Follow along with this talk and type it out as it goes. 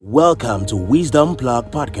Welcome to Wisdom Plug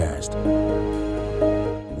Podcast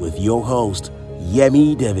with your host,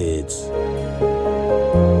 Yemi Davids.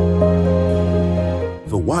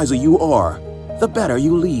 The wiser you are, the better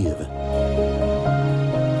you live.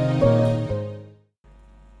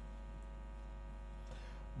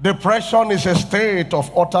 Depression is a state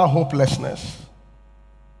of utter hopelessness.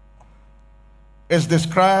 It's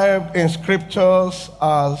described in scriptures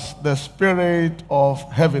as the spirit of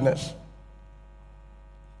heaviness.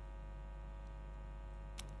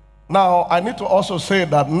 Now, I need to also say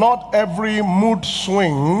that not every mood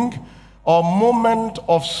swing or moment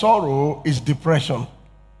of sorrow is depression.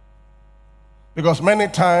 Because many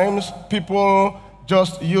times people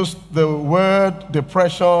just use the word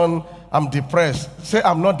depression. I'm depressed. Say,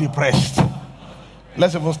 I'm not depressed.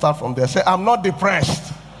 Let's even start from there. Say, I'm not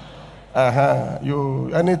depressed.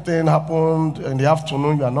 Anything happened in the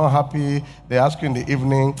afternoon, you are not happy. They ask you in the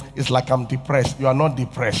evening, it's like I'm depressed. You are not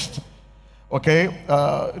depressed. Okay?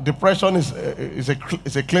 Depression is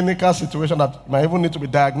a clinical situation that might even need to be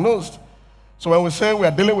diagnosed. So when we say we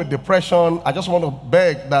are dealing with depression, I just want to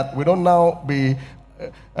beg that we don't now be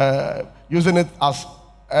using it as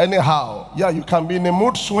anyhow. Yeah, you can be in a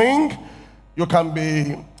mood swing. You can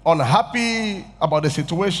be unhappy about the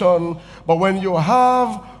situation. But when you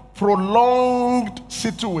have prolonged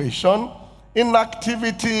situation,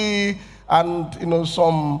 inactivity, and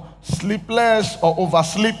some sleepless or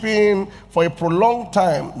oversleeping for a prolonged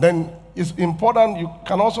time, then it's important you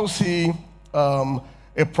can also see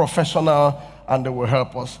a professional and they will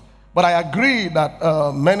help us. But I agree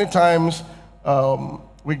that many times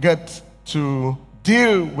we get to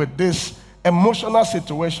deal with these emotional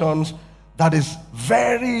situations that is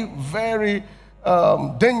very, very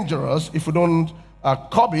dangerous if we don't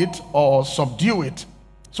curb it or subdue it.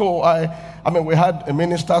 So we had a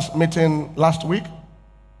ministers meeting last week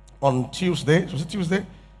on Tuesday. Was it Tuesday?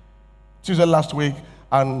 Tuesday last week,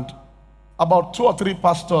 and about 2 or 3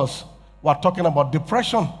 pastors were talking about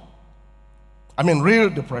depression. Real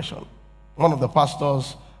depression. One of the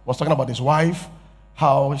pastors was talking about his wife,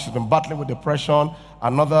 how she's been battling with depression.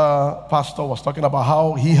 Another pastor was talking about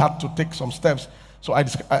how he had to take some steps. So I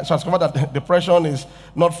discovered that depression is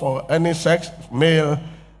not for any sex, male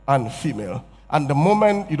and female. And the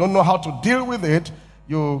moment you don't know how to deal with it,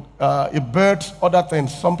 it births other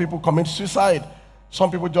things. Some people commit suicide. Some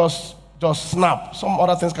people just snap. Some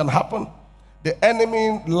other things can happen. The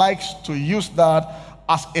enemy likes to use that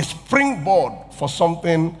as a springboard for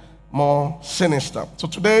something more sinister. So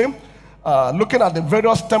today, looking at the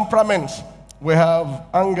various temperaments, we have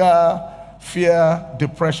anger, fear,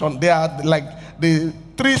 depression. They are like the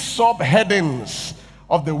 3 subheadings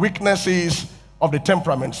of the weaknesses of the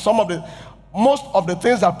temperament. Most of the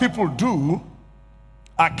things that people do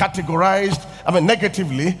are categorized,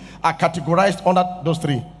 negatively, are categorized under those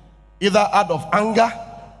 3. Either out of anger,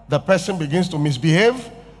 the person begins to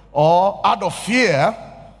misbehave, or out of fear.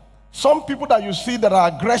 Some people that you see that are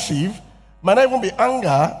aggressive might not even be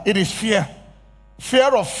anger, it is fear.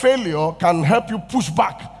 Fear of failure can help you push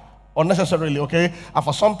back unnecessarily, okay? And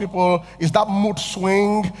for some people, it's that mood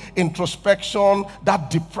swing, introspection, that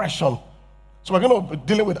depression. So we're going to be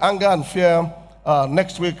dealing with anger and fear.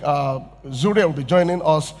 Next week, Zuria will be joining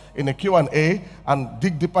us in a Q&A and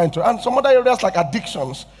dig deeper into it. And some other areas like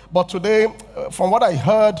addictions. But today, from what I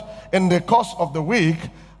heard in the course of the week,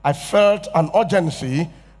 I felt an urgency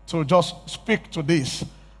to just speak to this.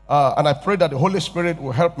 And I pray that the Holy Spirit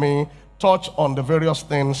will help me touch on the various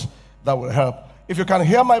things that will help. If you can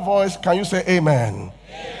hear my voice, can you say amen? Amen.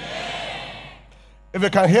 If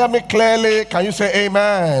you can hear me clearly, can you say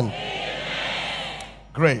amen? Amen.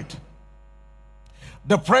 Great.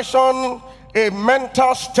 Depression, a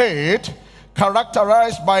mental state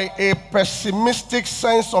characterized by a pessimistic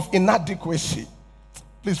sense of inadequacy.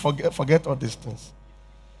 Please forget all these things.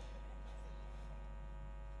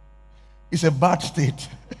 It's a bad state.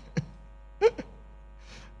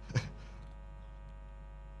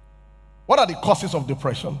 What are the causes of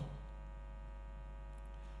depression?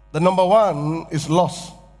 The number 1 is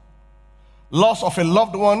loss. Loss of a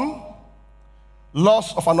loved one,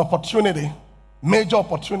 loss of an opportunity, major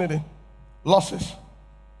opportunity, losses.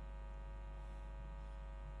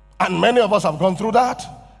 And many of us have gone through that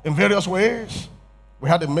in various ways. We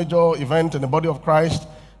had a major event in the body of Christ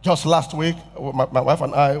just last week. My wife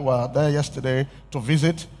and I were there yesterday to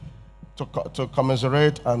visit, to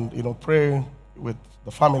commiserate and pray with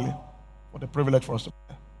the family. What a privilege for us to be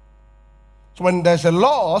there. So when there's a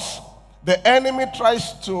loss, the enemy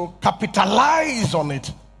tries to capitalize on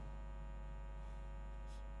it.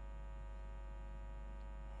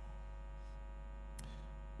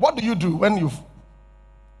 What do you do when you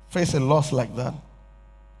face a loss like that?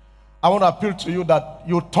 I want to appeal to you that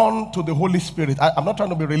you turn to the Holy Spirit. I'm not trying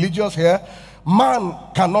to be religious here. Man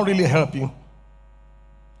cannot really help you.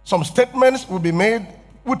 Some statements will be made.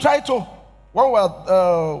 We try to. When we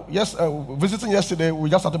were visiting yesterday, we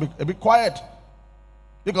just had to be a bit quiet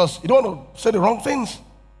because you don't want to say the wrong things.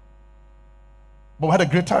 But we had a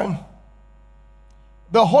great time.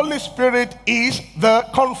 The Holy Spirit is the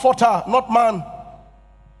comforter, not man.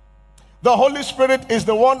 The Holy Spirit is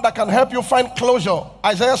the one that can help you find closure.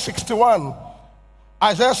 Isaiah 61.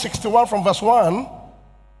 Isaiah 61 from verse 1.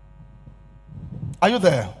 Are you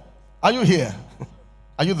there? Are you here?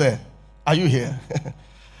 Are you there? Are you here?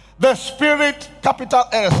 The Spirit, capital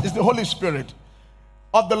S, is the Holy Spirit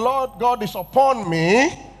of the Lord God is upon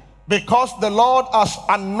me, because the Lord has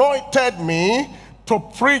anointed me to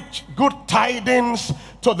preach good tidings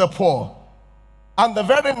to the poor. And the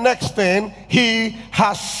very next thing, he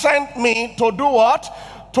has sent me to do what?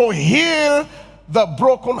 To heal the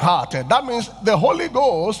brokenhearted. That means the Holy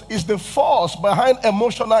Ghost is the force behind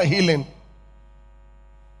emotional healing.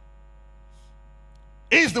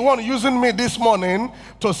 He's the one using me this morning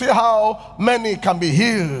to see how many can be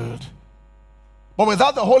healed. But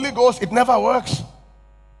without the Holy Ghost, it never works.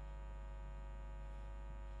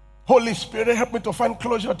 Holy Spirit, help me to find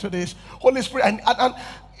closure to this. Holy Spirit, and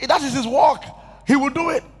that is his work. He will do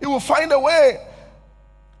it. He will find a way.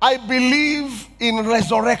 I believe in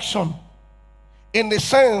resurrection in the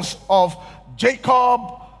sense of Jacob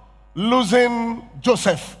losing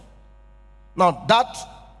Joseph. Now, that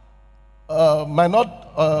might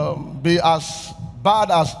not be as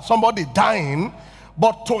bad as somebody dying,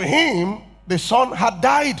 but to him, the son had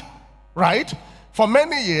died, right? For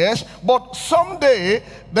many years, but someday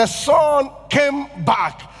the son came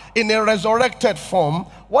back in a resurrected form.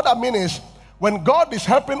 What I mean is, when God is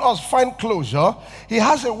helping us find closure, he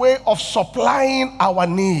has a way of supplying our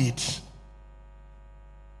needs.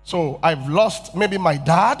 So I've lost maybe my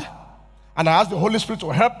dad, and I ask the Holy Spirit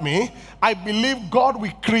to help me. I believe God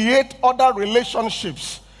will create other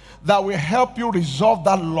relationships that will help you resolve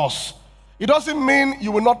that loss. It doesn't mean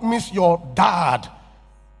you will not miss your dad,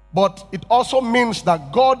 but it also means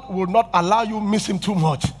that God will not allow you miss him too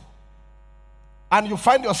much. And you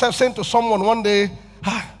find yourself saying to someone one day,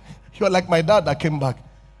 you're like my dad that came back,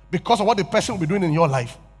 because of what the person will be doing in your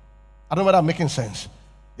life. I don't know whether I'm making sense.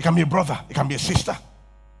 It can be a brother, it can be a sister.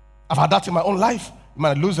 I've had that in my own life. You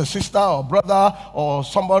might lose a sister or brother or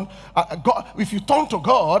someone. God, if you turn to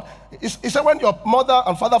God, he said, when your mother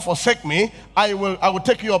and father forsake me, I will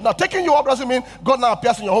take you up. Now, taking you up doesn't mean God now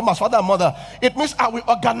appears in your home as father and mother. It means I will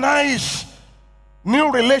organize new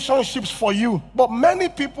relationships for you. But many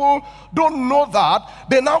people don't know that.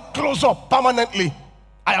 They now close up permanently.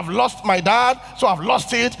 I have lost my dad, so I've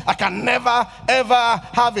lost it. I can never, ever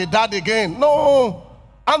have a dad again. No.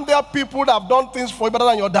 And there are people that have done things for you better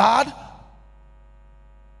than your dad.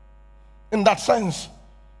 In that sense.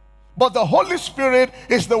 But the Holy Spirit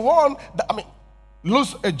is the one that,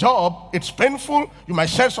 lose a job, it's painful, you might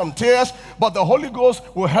shed some tears, but the Holy Ghost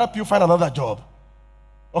will help you find another job.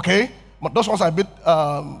 Okay? But those ones are a bit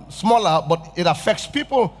smaller, but it affects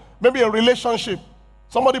people. Maybe a relationship.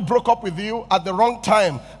 Somebody broke up with you at the wrong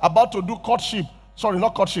time, about to do courtship. Sorry,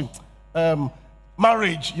 not courtship.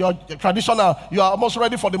 Marriage. You're traditional. You are almost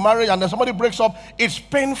ready for the marriage, and then somebody breaks up. It's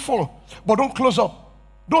painful, but don't close up.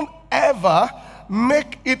 Don't ever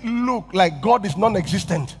make it look like God is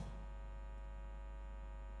non-existent.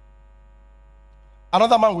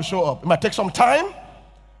 Another man will show up. It might take some time,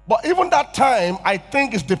 but even that time, I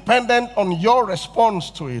think, is dependent on your response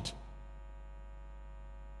to it.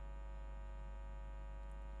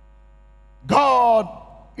 God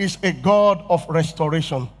is a God of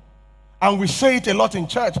restoration. And we say it a lot in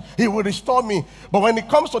church. He will restore me. But when it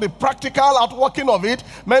comes to the practical outworking of it,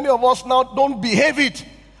 many of us now don't behave it.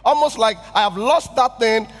 Almost like, I have lost that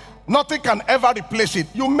thing, nothing can ever replace it.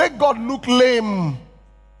 You make God look lame.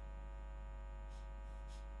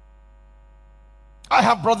 I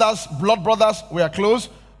have brothers, blood brothers, we are close,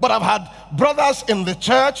 but I've had brothers in the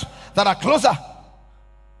church that are closer.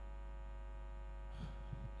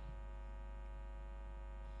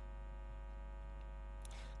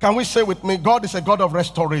 Can we say with me, God is a God of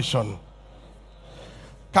restoration?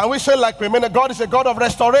 Can we say like we mean it, God is a God of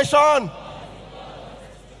restoration?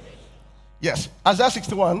 Yes, Isaiah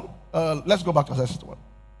 61. Let's go back to Isaiah 61.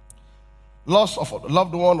 Loss of a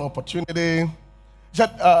loved one, opportunity. He said,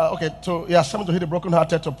 he has summoned to heal the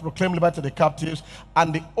brokenhearted, to proclaim liberty to the captives,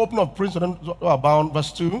 and the opening of prison to them who are bound.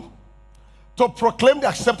 Verse 2. To proclaim the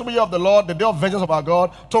acceptable year of the Lord, the day of vengeance of our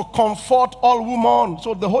God, to comfort all who mourn.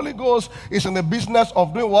 So the Holy Ghost is in the business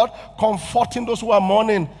of doing what? Comforting those who are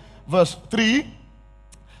mourning. Verse 3.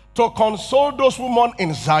 to console those who mourn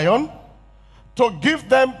in Zion, to give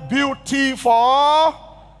them beauty for...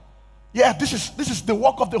 Yeah, this is the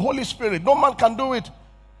work of the Holy Spirit. No man can do it.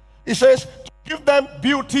 He says, to give them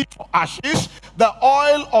beauty for ashes, the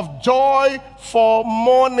oil of joy for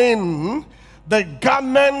mourning, the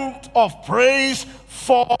garment of praise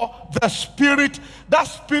for the spirit. That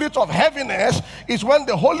spirit of heaviness is when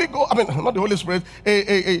the Holy Ghost, not the Holy Spirit,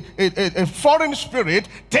 a foreign spirit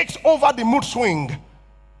takes over the mood swing.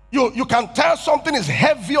 You can tell something is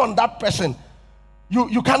heavy on that person.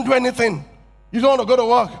 You can't do anything. You don't want to go to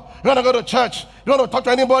work. You don't want to go to church. You don't want to talk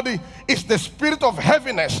to anybody. It's the spirit of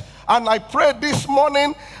heaviness. And I pray this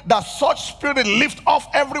morning that such spirit lift off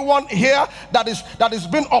everyone here that is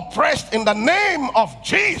being oppressed in the name of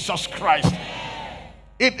Jesus Christ.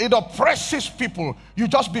 It oppresses people. You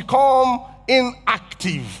just become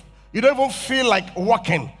inactive. You don't even feel like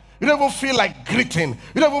working. You don't even feel like greeting.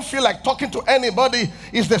 You don't even feel like talking to anybody.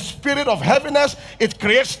 It's the spirit of heaviness. It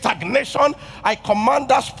creates stagnation. I command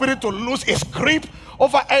that spirit to lose its grip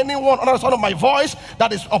over anyone under the sound of my voice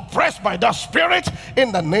that is oppressed by that spirit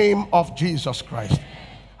in the name of Jesus Christ.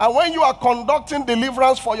 And when you are conducting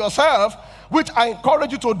deliverance for yourself, which I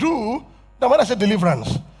encourage you to do, now when I say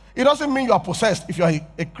deliverance, it doesn't mean you are possessed. If you're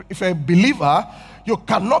a believer, you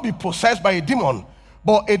cannot be possessed by a demon.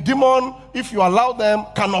 But a demon, if you allow them,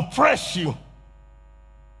 can oppress you.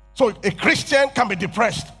 So a Christian can be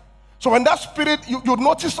depressed. So when that spirit, you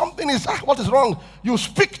notice something is, what is wrong? You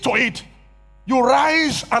speak to it. You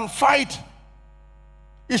rise and fight.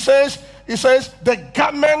 He says, the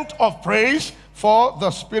garment of praise for the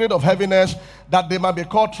spirit of heaviness, that they might be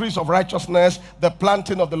called trees of righteousness, the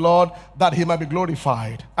planting of the Lord, that he might be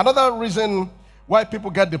glorified. Another reason why people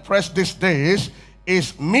get depressed these days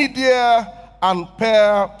is media and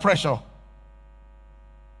peer pressure.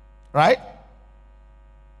 Right?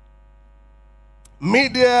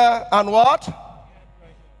 Media and what?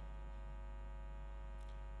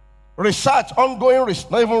 Research, ongoing research,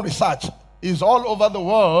 not even research, is all over the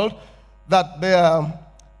world that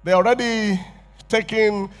they're already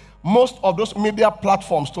taking most of those media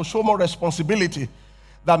platforms to show more responsibility,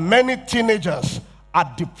 that many teenagers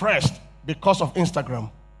are depressed because of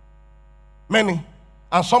Instagram. Many.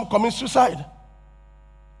 And some commit suicide.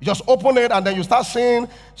 You just open it and then you start seeing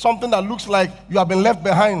something that looks like you have been left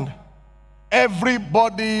behind.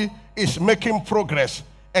 Everybody is making progress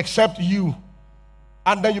except you.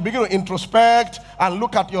 And then you begin to introspect and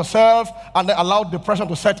look at yourself and then allow depression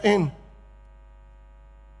to set in.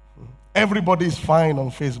 Everybody is fine on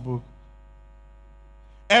Facebook.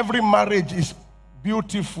 Every marriage is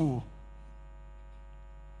beautiful.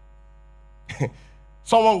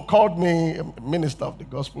 Someone called me, a minister of the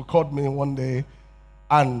gospel called me one day,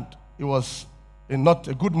 and he was in not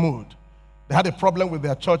a good mood. They had a problem with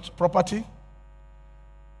their church property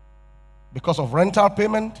because of rental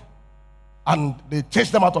payment, and they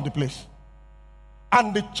chased them out of the place.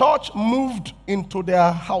 And the church moved into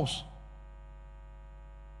their house.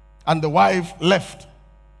 And the wife left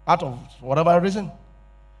out of whatever reason.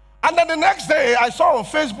 And then the next day, I saw on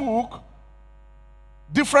Facebook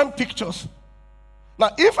different pictures.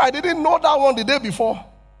 Now, if I didn't know that one the day before,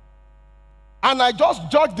 and I just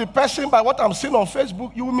judge the person by what I'm seeing on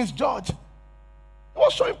Facebook, you will misjudge. I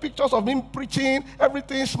was showing pictures of him preaching,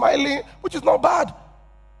 everything, smiling, which is not bad.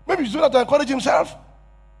 Maybe he's doing that to encourage himself.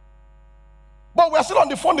 But we're still on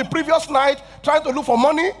the phone the previous night trying to look for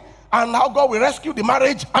money and how God will rescue the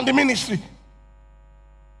marriage and the ministry.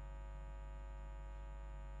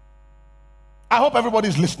 I hope everybody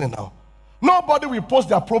is listening now. Nobody will post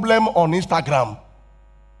their problem on Instagram,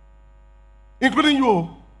 including you.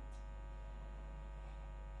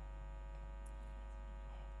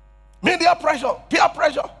 Media pressure, peer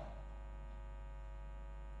pressure.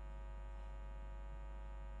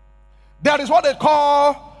 There is what they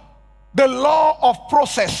call the law of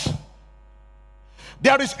process.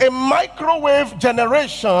 There is a microwave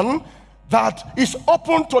generation that is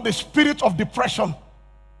open to the spirit of depression.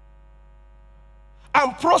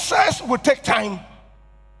 And process will take time.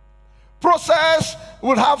 Process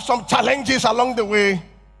will have some challenges along the way.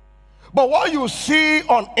 But what you see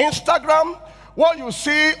on Instagram, what you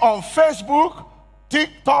see on Facebook,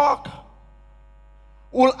 TikTok,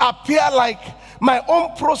 will appear like my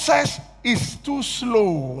own process is too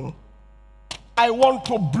slow. I want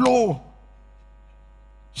to blow.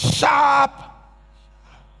 Sharp.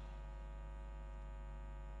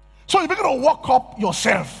 So you begin to work up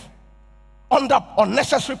yourself under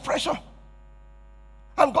unnecessary pressure.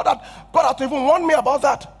 And God had to even warn me about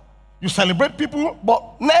that. You celebrate people,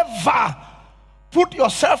 but never put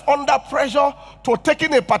yourself under pressure to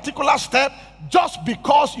taking a particular step just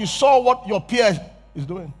because you saw what your peer is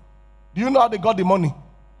doing. Do you know how they got the money?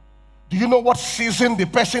 Do you know what season the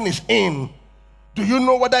person is in? Do you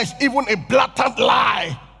know whether it's even a blatant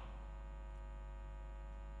lie?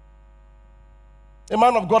 A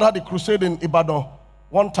man of God had a crusade in Ibadan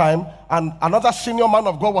one time, and another senior man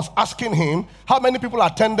of God was asking him how many people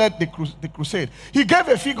attended the crusade. He gave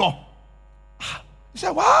a figure. He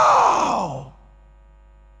said, wow.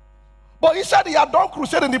 But he said he had done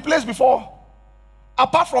crusade in the place before.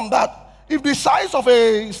 Apart from that, if the size of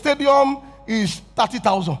a stadium is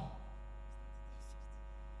 30,000,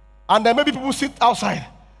 and then maybe people sit outside,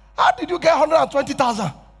 how did you get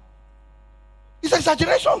 120,000? It's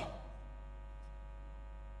exaggeration.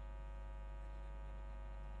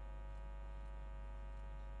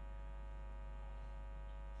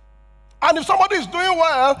 And if somebody is doing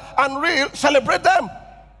well and real, celebrate them.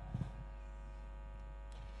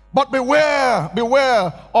 But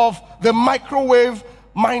beware of the microwave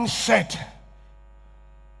mindset.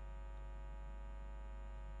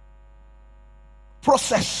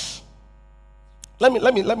 Process. Let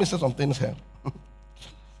me say some things here.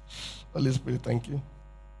 Holy Spirit, thank you.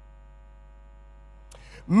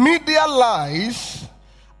 Media lies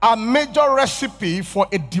are a major recipe for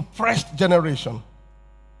a depressed generation.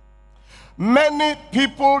 Many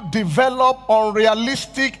people develop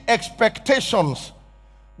unrealistic expectations,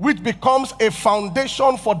 which becomes a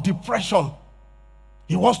foundation for depression.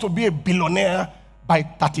 He wants to be a billionaire by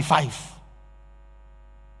 35.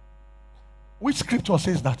 Which scripture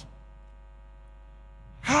says that?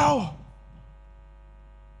 How?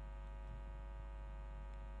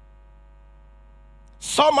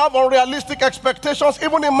 Some have unrealistic expectations,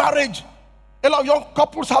 even in marriage. A lot of young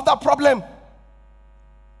couples have that problem.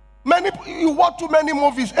 You watch too many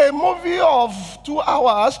movies. A movie of 2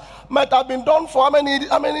 hours might have been done for how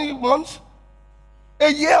many months?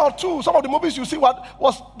 A year or two. Some of the movies you see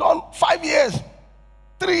was done 5 years,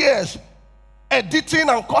 3 years. Editing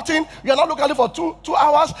and cutting. You are not looking at it for 2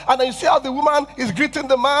 hours, and then you see how the woman is greeting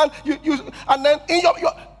the man. And then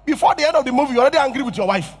before the end of the movie, you're already angry with your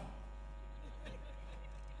wife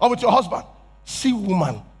or with your husband. See,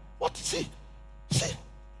 woman. What? See.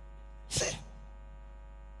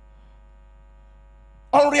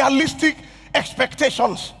 Unrealistic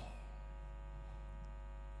expectations.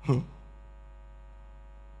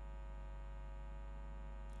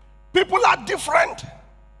 People are different.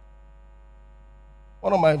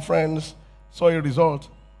 One of my friends saw a result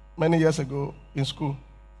many years ago in school.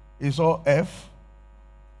 He saw F.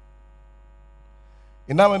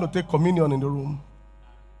 He now went to take communion in the room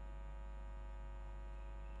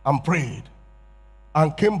and prayed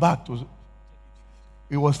and came back to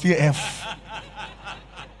it was still F.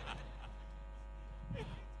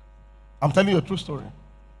 I'm telling you a true story.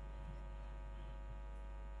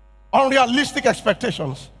 Unrealistic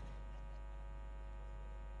expectations.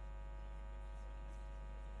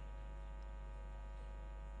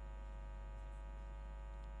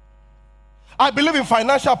 I believe in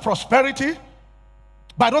financial prosperity,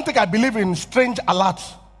 but I don't think I believe in strange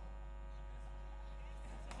alerts.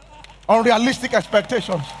 Unrealistic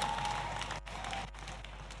expectations.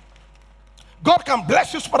 God can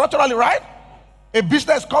bless you supernaturally, right? A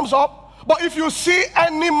business comes up. But if you see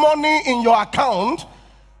any money in your account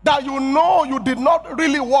that you know you did not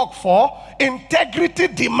really work for, integrity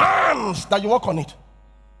demands that you work on it.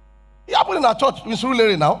 It happened in our church in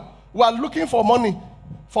Surulere now. We are looking for money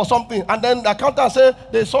for something. And then the accountant said,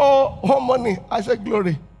 they saw home money. I said,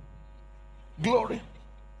 glory. Glory.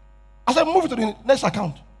 I said, move it to the next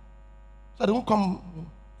account. So they won't come.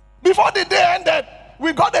 Before the day ended,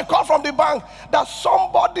 we got a call from the bank that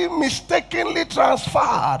somebody mistakenly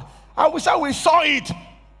transferred. And we said we saw it.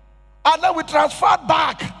 And then we transferred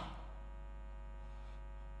back.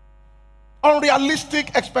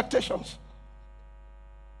 Unrealistic expectations.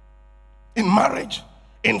 In marriage,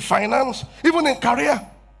 in finance, even in career.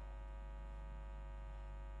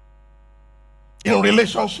 In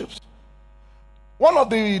relationships. One of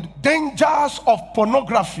the dangers of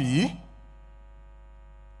pornography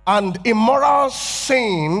and immoral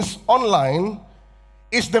sins online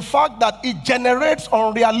is the fact that it generates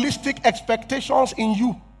unrealistic expectations in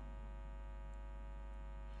you.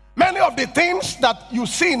 Many of the things that you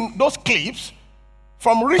see in those clips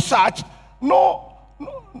from research,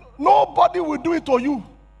 nobody will do it to you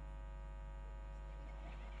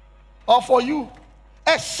or for you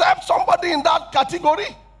except somebody in that category.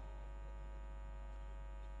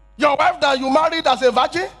 Your wife that you married as a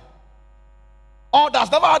virgin or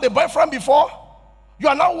that's never had a boyfriend before, you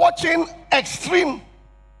are now watching extreme.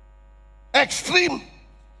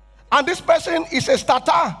 And this person is a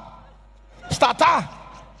starter.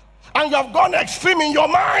 And you have gone extreme in your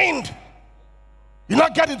mind. You now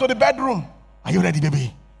get into the bedroom. Are you ready,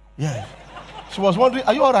 baby? Yeah. She was wondering,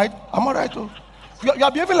 are you all right? I'm all right, too. You are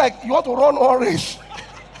behaving like you want to run one race.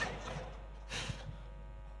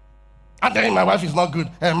 And then my wife is not good,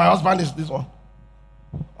 and my husband is this one.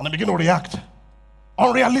 And I begin to react.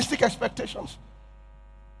 Unrealistic expectations.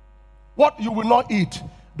 What you will not eat,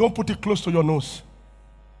 don't put it close to your nose.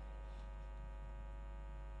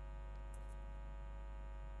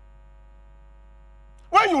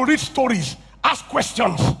 When you read stories, ask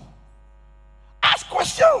questions. Ask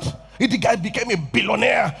questions. If the guy became a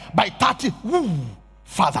billionaire by 30,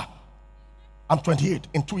 father, I'm 28,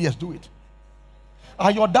 in 2 years, do it.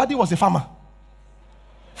 And your daddy was a farmer.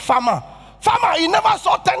 Farmer, he never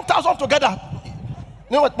saw 10,000 together.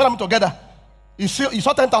 You know what I mean together? He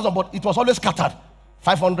saw 10,000, but it was always scattered.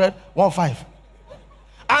 500, 1,500.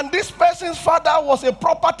 And this person's father was a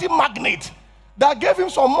property magnate that gave him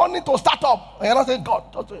some money to start up. And I said,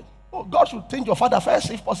 God should change your father first,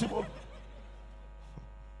 if possible.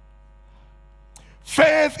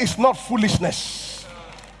 Faith is not foolishness.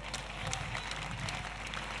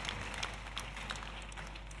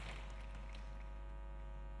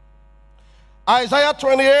 Isaiah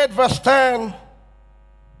 28, verse 10.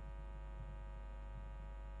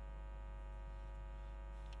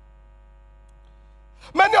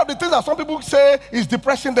 Many of the things that some people say is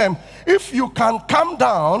depressing them. If you can calm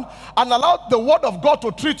down and allow the word of God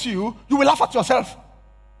to treat you, you will laugh at yourself.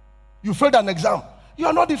 You failed an exam. You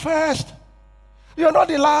are not the first. You are not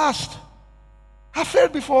the last. I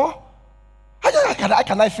failed before. How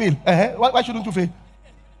can I fail? Why shouldn't you fail?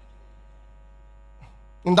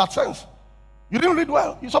 In that sense. You didn't read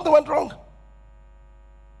well. Something went wrong.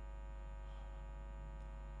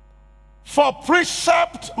 For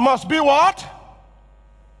precept must be what?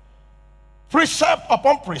 Precept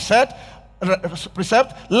upon precept,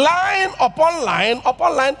 line upon line,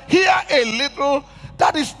 here a little.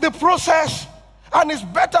 That is the process. And it's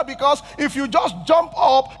better because if you just jump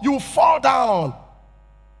up, you fall down.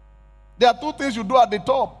 There are two things you do at the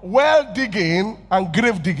top: well digging and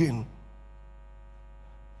grave digging.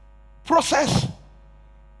 Process.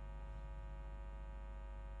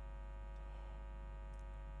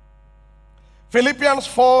 Philippians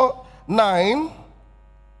 4:9.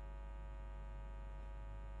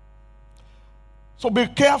 So be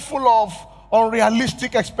careful of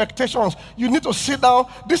unrealistic expectations. You need to sit down.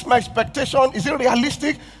 This is my expectation. Is it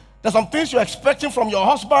realistic? There's some things you're expecting from your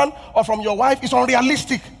husband or from your wife. It's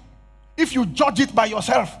unrealistic. If you judge it by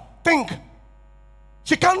yourself, think.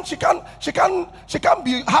 She can't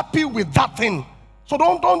be happy with that thing. So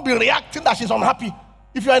don't be reacting that she's unhappy.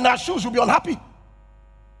 If you're in her shoes, you'll be unhappy.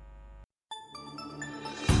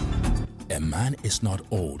 A man is not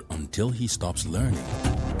old until he stops learning.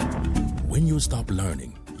 When you stop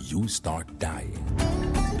learning, you start dying.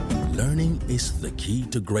 Learning is the key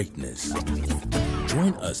to greatness.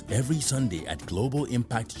 Join us every Sunday at Global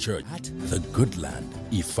Impact Church at The Good Land,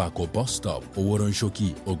 Ifako Bus Stop,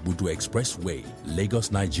 Oworonshoki, Ogbudu Expressway,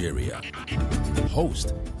 Lagos, Nigeria.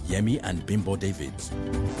 Host, Yemi and Bimbo Davids.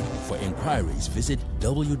 For inquiries, visit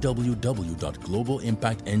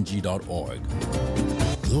www.globalimpactng.org.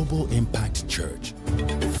 Global Impact Church.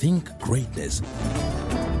 Think greatness.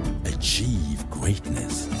 Achieve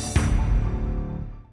greatness.